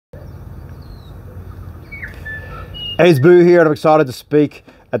Hey, it's Boo here, and I'm excited to speak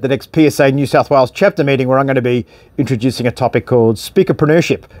at the next PSA New South Wales chapter meeting, where I'm going to be introducing a topic called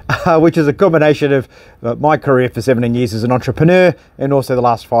speakerpreneurship, which is a combination of my career for 17 years as an entrepreneur and also the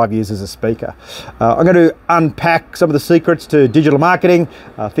last 5 years as a speaker. I'm going to unpack some of the secrets to digital marketing,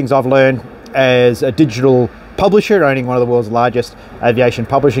 things I've learned as a digital publisher, owning one of the world's largest aviation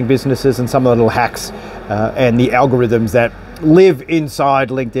publishing businesses, and some of the little hacks and the algorithms that live inside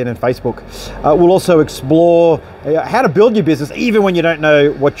LinkedIn and Facebook. We'll also explore how to build your business even when you don't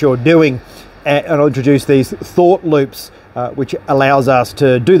know what you're doing, and I'll introduce these thought loops which allows us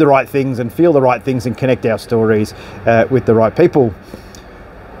to do the right things and feel the right things and connect our stories with the right people.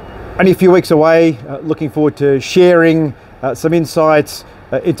 Only a few weeks away, looking forward to sharing some insights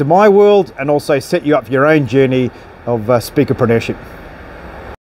into my world and also set you up for your own journey of speakerpreneurship.